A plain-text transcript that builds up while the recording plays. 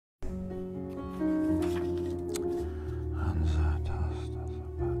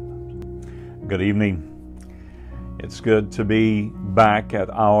Good evening. It's good to be back at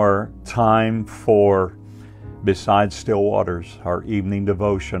our time for Beside Still Waters, our evening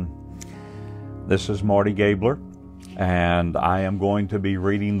devotion. This is Marty Gabler, and I am going to be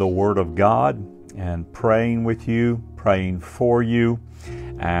reading the Word of God and praying with you, praying for you,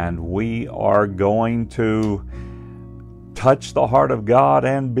 and we are going to touch the heart of God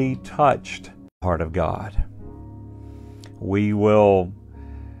and be touched by the heart of God. We will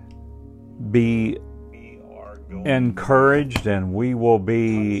be encouraged and we will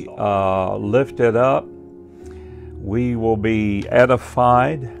be lifted up. We will be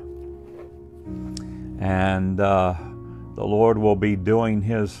edified, and the Lord will be doing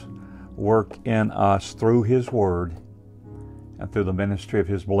His work in us through His Word and through the ministry of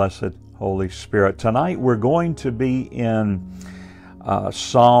His blessed Holy Spirit. Tonight we're going to be in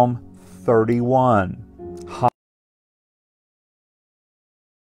Psalm 31.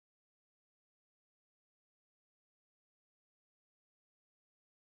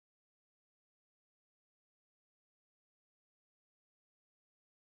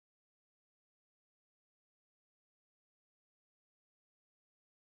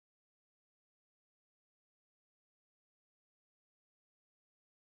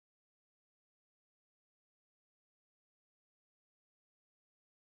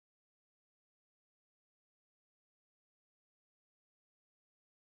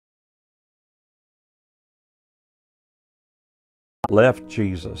 Left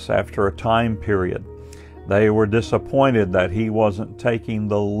Jesus after a time period. They were disappointed that He wasn't taking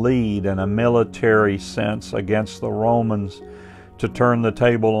the lead in a military sense against the Romans to turn the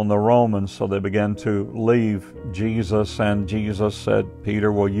table on the Romans, so they began to leave Jesus, and Jesus said,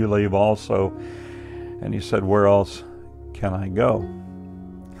 "Peter, will you leave also?" And He said, "Where else can I go?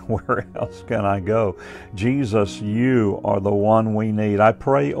 Where else can I go? Jesus, you are the one we need." I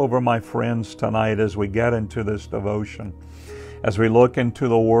pray over my friends tonight as we get into this devotion. As we look into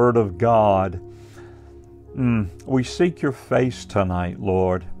the Word of God, we seek Your face tonight,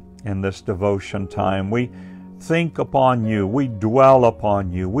 Lord, in this devotion time. We think upon You. We dwell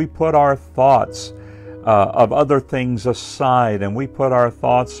upon You. We put our thoughts of other things aside, and we put our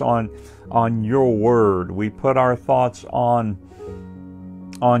thoughts on Your Word. We put our thoughts on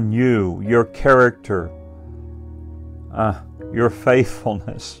You, Your character, Your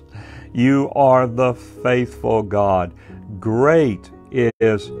faithfulness. You are the faithful God. Great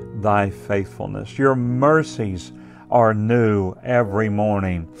is Thy faithfulness. Your mercies are new every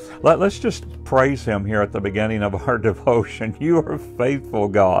morning. Let's just praise Him here at the beginning of our devotion. You are faithful,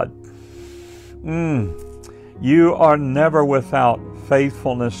 God. You are never without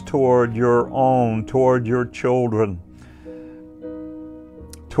faithfulness toward Your own, toward Your children,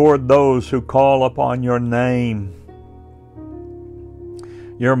 toward those who call upon Your name.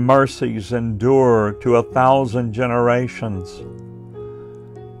 Your mercies endure to 1,000 generations.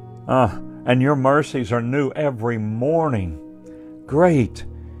 And Your mercies are new every morning. Great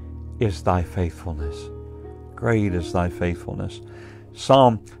is Thy faithfulness. Great is Thy faithfulness.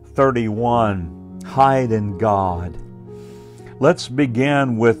 Psalm 31, hide in God. Let's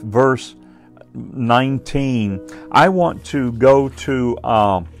begin with verse 19. I want to go to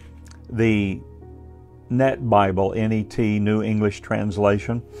the Net Bible, NET, New English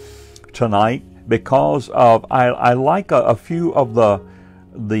Translation, tonight, because of I like a few of the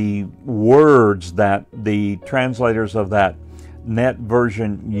words that the translators of that Net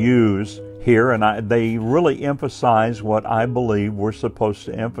version use here, and they really emphasize what I believe we're supposed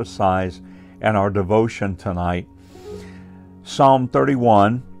to emphasize in our devotion tonight. Psalm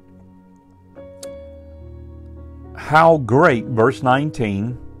 31, how great, verse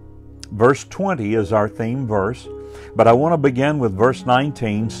 19, verse 20 is our theme verse, but I want to begin with verse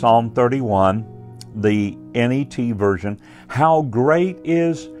 19, Psalm 31, the NET version. How great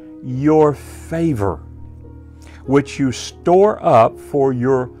is Your favor, which You store up for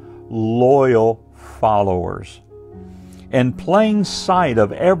Your loyal followers. In plain sight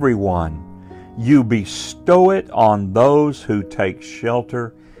of everyone, You bestow it on those who take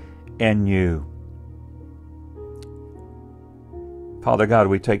shelter in You. Father God,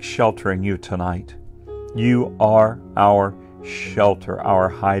 we take shelter in You tonight. You are our shelter, our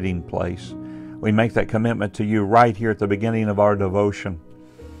hiding place. We make that commitment to You right here at the beginning of our devotion.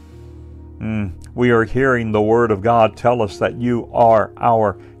 We are hearing the Word of God tell us that You are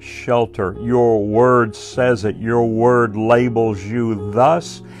our shelter. Your Word says it. Your Word labels You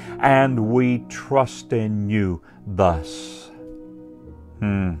thus, and we trust in You thus.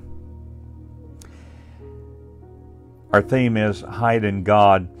 Our theme is hide in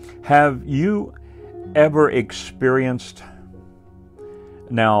God. Have you ever experienced,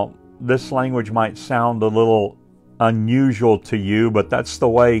 now this language might sound a little unusual to you, but that's the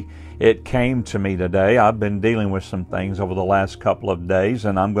way it came to me today. I've been dealing with some things over the last couple of days,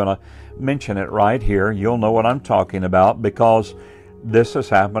 and I'm going to mention it right here. You'll know what I'm talking about because this has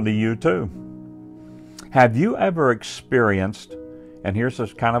happened to you too. Have you ever experienced, and here's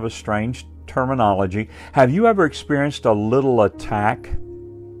this kind of a strange terminology, have you ever experienced a little attack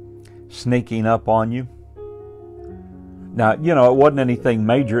sneaking up on you? Now, you know, it wasn't anything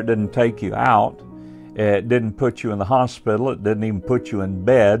major. It didn't take you out. It didn't put you in the hospital. It didn't even put you in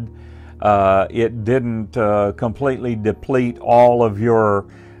bed. It didn't completely deplete all of your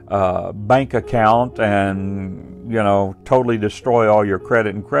bank account and, you know, totally destroy all your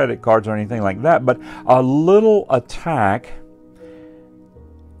credit and credit cards or anything like that. But a little attack,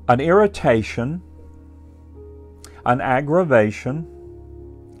 an irritation, an aggravation,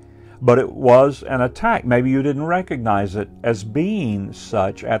 but it was an attack. Maybe you didn't recognize it as being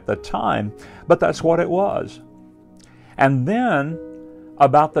such at the time, but that's what it was. And then,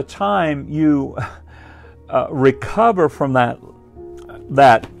 about the time you recover from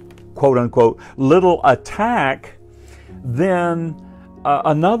that quote-unquote little attack, then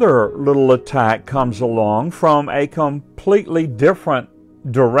another little attack comes along from a completely different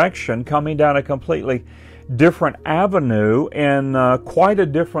direction, coming down a completely different avenue in quite a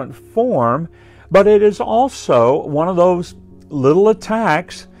different form, but it is also one of those little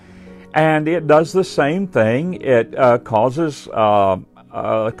attacks, and it does the same thing. It causes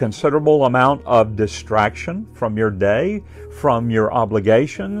a considerable amount of distraction from your day, from your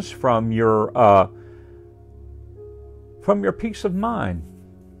obligations, from your peace of mind.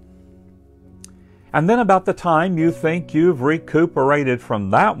 And then about the time you think you've recuperated from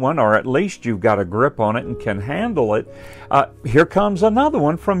that one, or at least you've got a grip on it and can handle it, here comes another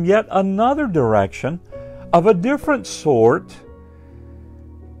one from yet another direction of a different sort.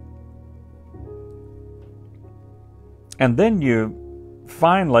 And then you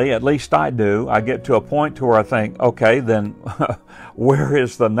finally, at least I do, I get to a point to where I think, okay, then where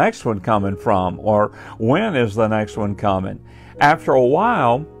is the next one coming from? Or when is the next one coming? After a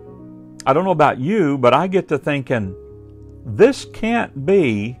while, I don't know about you, but I get to thinking, this can't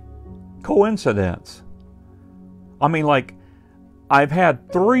be coincidence. I mean, like, I've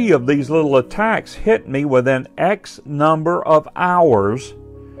had 3 of these little attacks hit me within X number of hours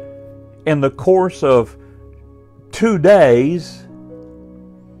in the course of 2 days.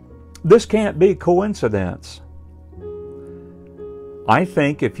 This can't be coincidence. I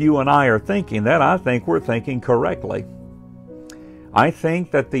think if you and I are thinking that, I think we're thinking correctly. I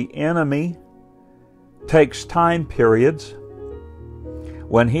think that the enemy takes time periods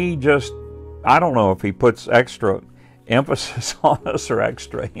when he just, I don't know if he puts extra emphasis on us or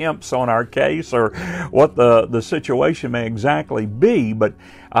extra imps on our case or what the situation may exactly be, but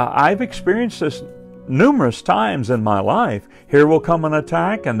I've experienced this numerous times in my life. Here will come an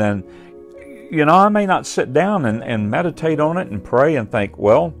attack, and then, you know, I may not sit down and meditate on it and pray and think,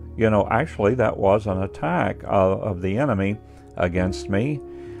 well, you know, actually that was an attack of the enemy against me.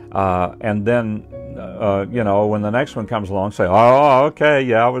 And then, you know, when the next one comes along, say, oh, okay,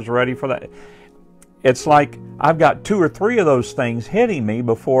 yeah, I was ready for that. It's like I've got 2 or 3 of those things hitting me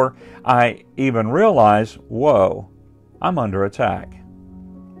before I even realize, whoa, I'm under attack.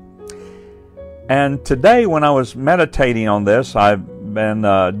 And today when I was meditating on this, I've been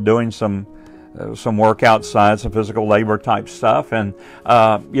doing some work outside, some physical labor type stuff, and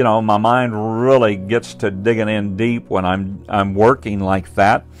you know, my mind really gets to digging in deep when I'm working like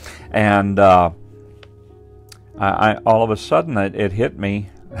that, and I all of a sudden it hit me.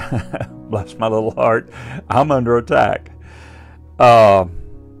 Bless my little heart, I'm under attack. I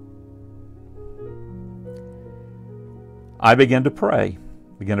began to pray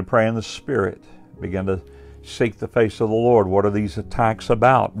in the Spirit, began to seek the face of the Lord. What are these attacks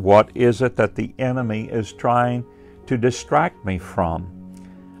about? What is it that the enemy is trying to distract me from?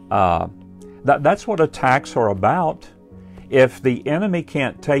 That's what attacks are about. If the enemy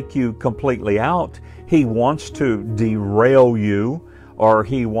can't take you completely out, he wants to derail you, or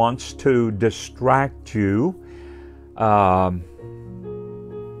he wants to distract you,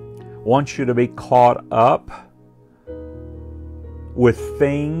 wants you to be caught up with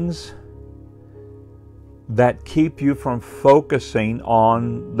things that keep you from focusing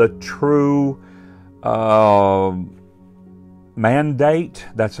on the true mandate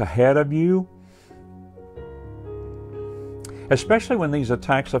that's ahead of you. Especially when these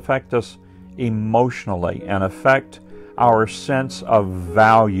attacks affect us emotionally and affect our sense of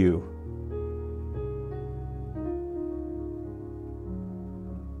value.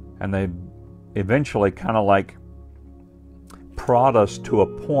 And they eventually kind of like prod us to a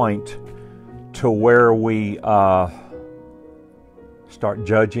point to where we start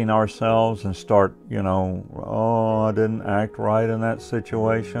judging ourselves and start, oh, I didn't act right in that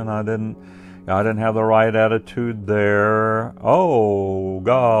situation. I didn't have the right attitude there. Oh,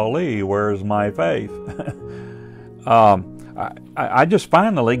 golly, where's my faith? I just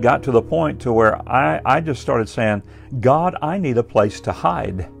finally got to the point to where I just started saying, God, I need a place to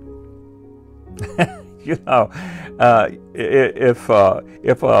hide. If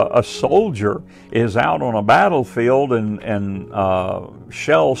a soldier is out on a battlefield and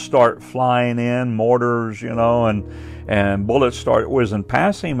shells start flying in, mortars, and bullets start whizzing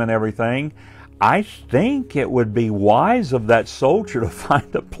past him and everything, I think it would be wise of that soldier to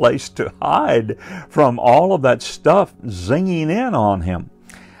find a place to hide from all of that stuff zinging in on him.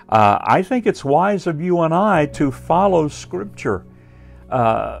 I think it's wise of you and I to follow Scripture.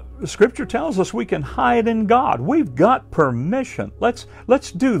 Scripture tells us we can hide in God. We've got permission. Let's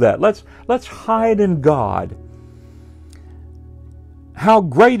do that. Let's hide in God. How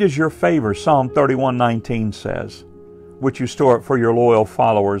great is your favor, Psalm 31:19 says, which you store up for your loyal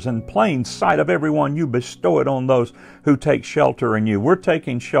followers. In plain sight of everyone, you bestow it on those who take shelter in you. We're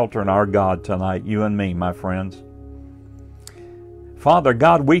taking shelter in our God tonight, you and me, my friends. Father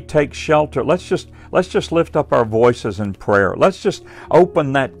God, we take shelter. Let's just lift up our voices in prayer. Let's just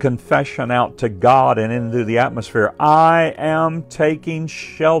open that confession out to God and into the atmosphere. I am taking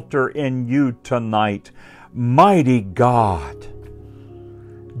shelter in you tonight. Mighty God,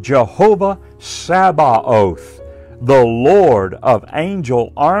 Jehovah Sabaoth, the Lord of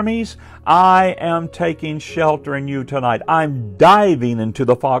angel armies, I am taking shelter in you tonight. I'm diving into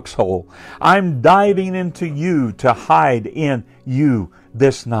the foxhole. I'm diving into you to hide in you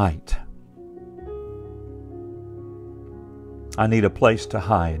this night. I need a place to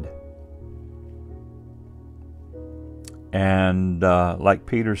hide. And like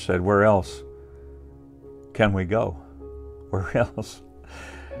Peter said, where else can we go? Where else?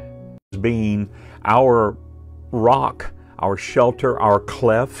 Being our rock, our shelter, our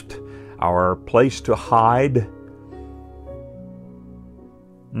cleft, our place to hide.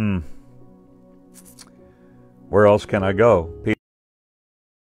 Where else can I go?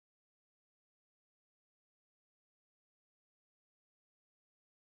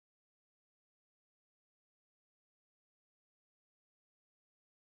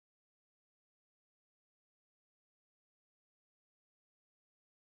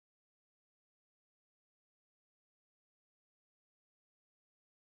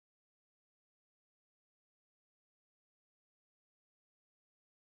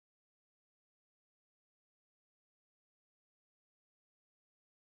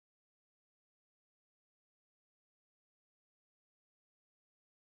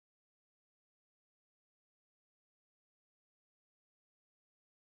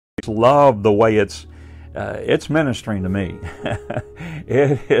 Love the way it's ministering to me.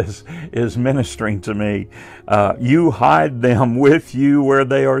 It is ministering to me. You hide them with you where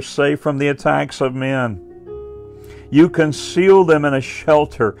they are safe from the attacks of men. You conceal them in a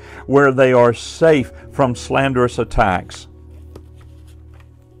shelter where they are safe from slanderous attacks.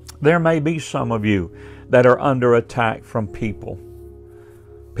 There may be some of you that are under attack from people.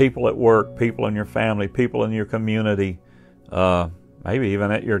 People at work, people in your family, people in your community, maybe even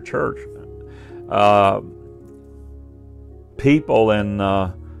at your church. People in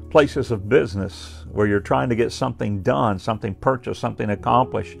places of business where you're trying to get something done, something purchased, something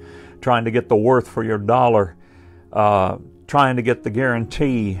accomplished, trying to get the worth for your dollar, trying to get the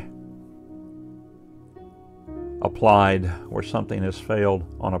guarantee applied where something has failed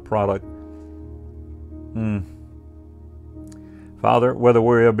on a product. Father, whether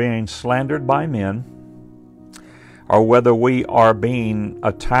we are being slandered by men, or whether we are being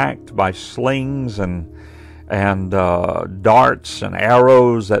attacked by slings and darts and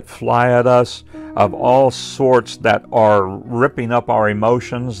arrows that fly at us of all sorts, that are ripping up our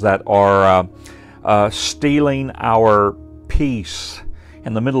emotions, that are stealing our peace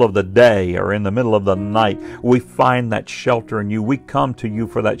in the middle of the day or in the middle of the night, we find that shelter in you. We come to you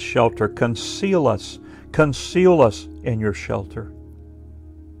for that shelter. Conceal us in your shelter.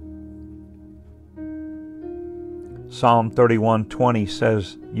 Psalm 31:20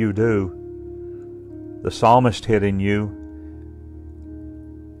 says you do. The psalmist hid in you,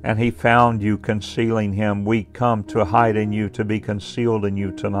 and he found you, concealing him. We come to hide in you, to be concealed in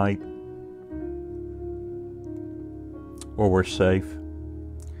you tonight, where we're safe.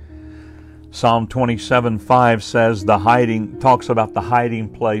 Psalm 27:5 says talks about the hiding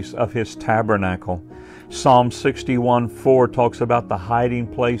place of his tabernacle. Psalm 61:4 talks about the hiding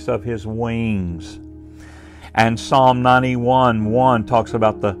place of his wings. And Psalm 91:1 talks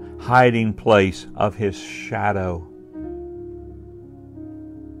about the hiding place of His shadow.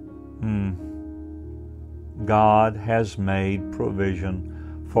 God has made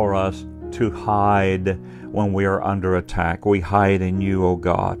provision for us to hide when we are under attack. We hide in You, O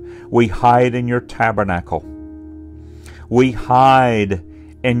God. We hide in Your tabernacle. We hide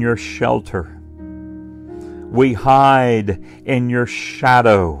in Your shelter. We hide in Your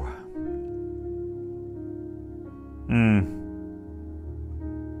shadow.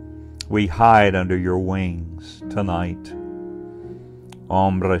 We hide under Your wings tonight.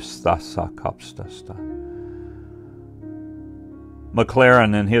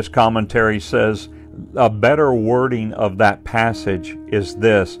 McLaren in his commentary says, a better wording of that passage is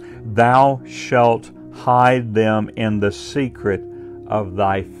this: Thou shalt hide them in the secret of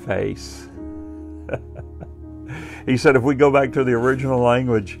Thy face. He said, if we go back to the original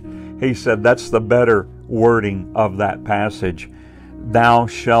language, he said that's the better wording of that passage. Thou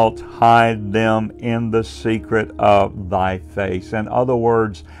shalt hide them in the secret of Thy face. In other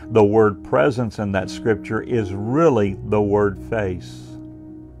words, the word presence in that scripture is really the word face.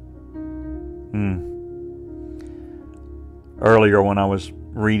 Earlier when I was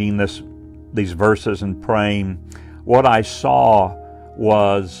reading these verses and praying, what I saw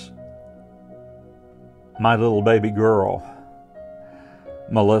was my little baby girl,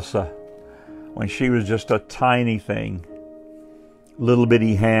 Melissa, when she was just a tiny thing. Little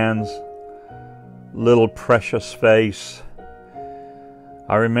bitty hands, little precious face.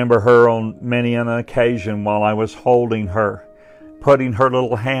 I remember her on many an occasion while I was holding her, putting her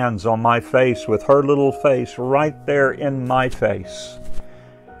little hands on my face with her little face right there in my face.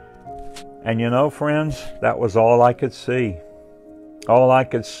 And you know, friends, that was all I could see. All I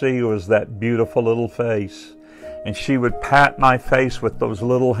could see was that beautiful little face. And she would pat my face with those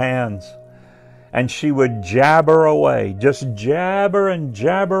little hands. And she would jabber away, just jabber and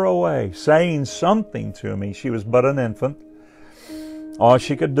jabber away, saying something to me. She was but an infant. All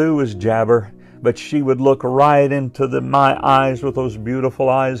she could do was jabber, but she would look right into my eyes with those beautiful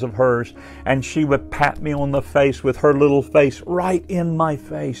eyes of hers, and she would pat me on the face with her little face right in my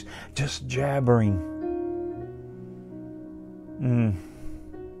face, just jabbering.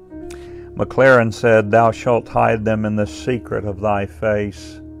 McLaren said, Thou shalt hide them in the secret of Thy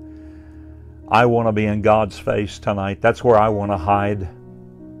face. I want to be in God's face tonight. That's where I want to hide.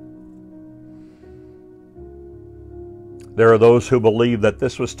 There are those who believe that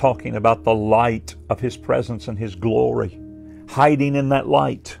this was talking about the light of His presence and His glory, hiding in that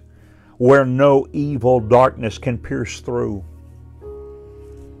light where no evil darkness can pierce through.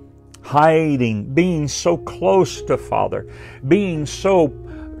 Hiding, being so close to Father, being so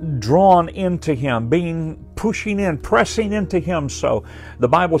drawn into Him, pushing in, pressing into Him. So the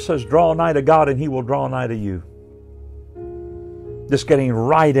Bible says, draw nigh to God and He will draw nigh to you. Just getting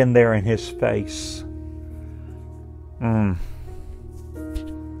right in there in His face.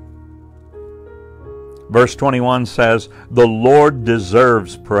 Verse 21 says, the Lord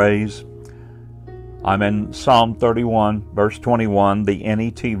deserves praise. I'm in Psalm 31, verse 21, the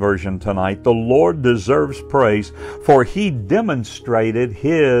NET version tonight. The Lord deserves praise, for He demonstrated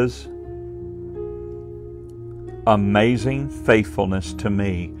His amazing faithfulness to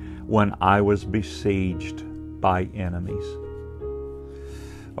me when I was besieged by enemies.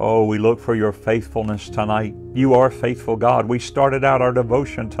 Oh, we look for Your faithfulness tonight. You are faithful, God. We started out our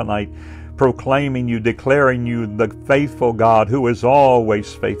devotion tonight proclaiming You, declaring You the faithful God who is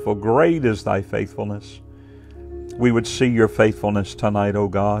always faithful. Great is Thy faithfulness. We would see Your faithfulness tonight, O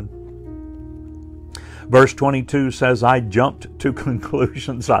God. Verse 22 says, I jumped to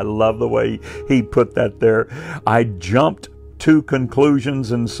conclusions. I love the way he put that there. I jumped to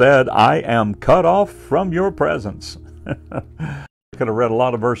conclusions and said, I am cut off from Your presence. I could have read a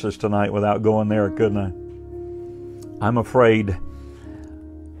lot of verses tonight without going there, couldn't I? I'm afraid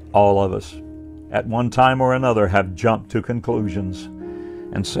all of us, at one time or another, have jumped to conclusions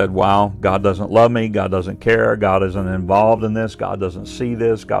and said, wow, God doesn't love me, God doesn't care, God isn't involved in this, God doesn't see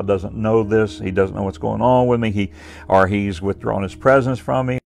this, God doesn't know this, He doesn't know what's going on with me, He's withdrawn His presence from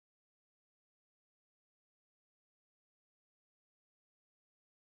me.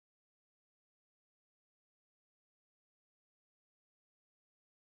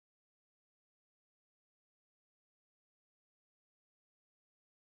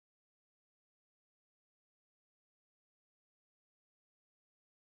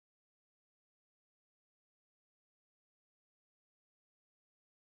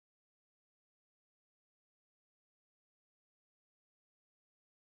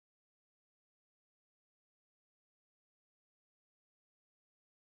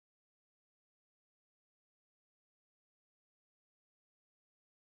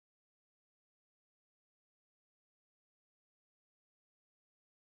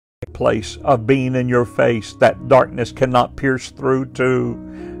 place of being in your face that darkness cannot pierce through to.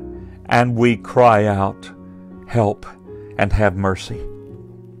 And we cry out, help and have mercy.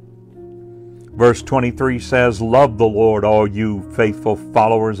 Verse 23 says, love the Lord, all you faithful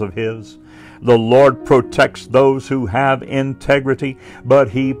followers of His. The Lord protects those who have integrity, but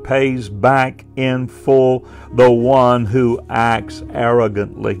He pays back in full the one who acts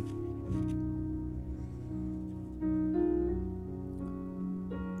arrogantly.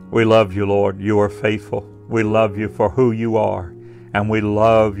 We love you, Lord. You are faithful. We love you for who you are, and we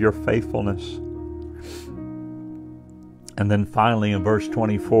love your faithfulness. And then finally in verse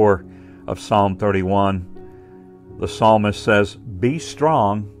 24 of Psalm 31, the psalmist says, be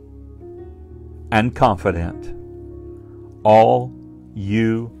strong and confident, all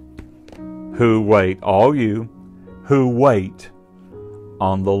you who wait on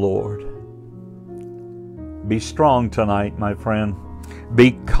the Lord. Be strong tonight, my friend.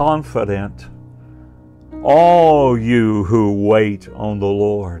 Be confident, all you who wait on the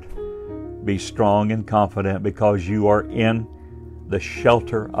Lord. Be strong and confident, because you are in the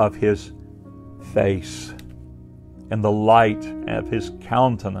shelter of His face, in the light of His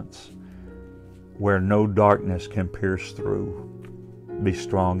countenance, where no darkness can pierce through. Be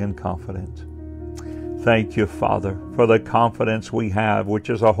strong and confident. Thank you, Father, for the confidence we have, which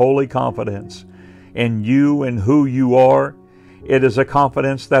is a holy confidence in you and who you are. It is a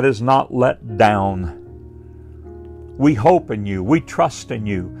confidence that is not let down. We hope in you. We trust in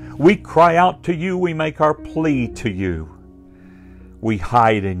you. We cry out to you. We make our plea to you. We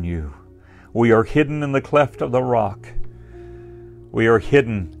hide in you. We are hidden in the cleft of the rock. We are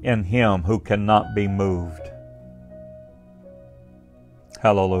hidden in Him who cannot be moved.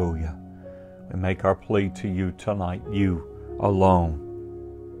 Hallelujah. We make our plea to you tonight. You alone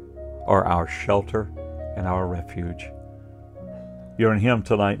are our shelter and our refuge. You're in Him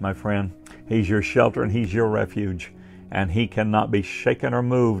tonight, my friend. He's your shelter and He's your refuge. And He cannot be shaken or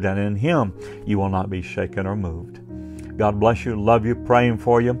moved. And in Him, you will not be shaken or moved. God bless you. Love you. Praying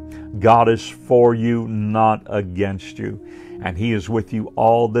for you. God is for you, not against you. And He is with you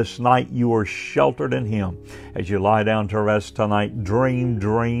all this night. You are sheltered in Him. As you lie down to rest tonight, dream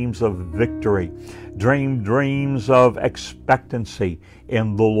dreams of victory. Dream dreams of expectancy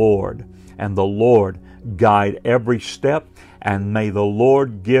in the Lord. And the Lord guide every step. And may the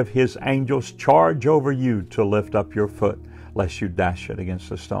Lord give His angels charge over you to lift up your foot, lest you dash it against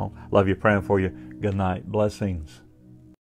a stone. Love you, praying for you. Good night. Blessings.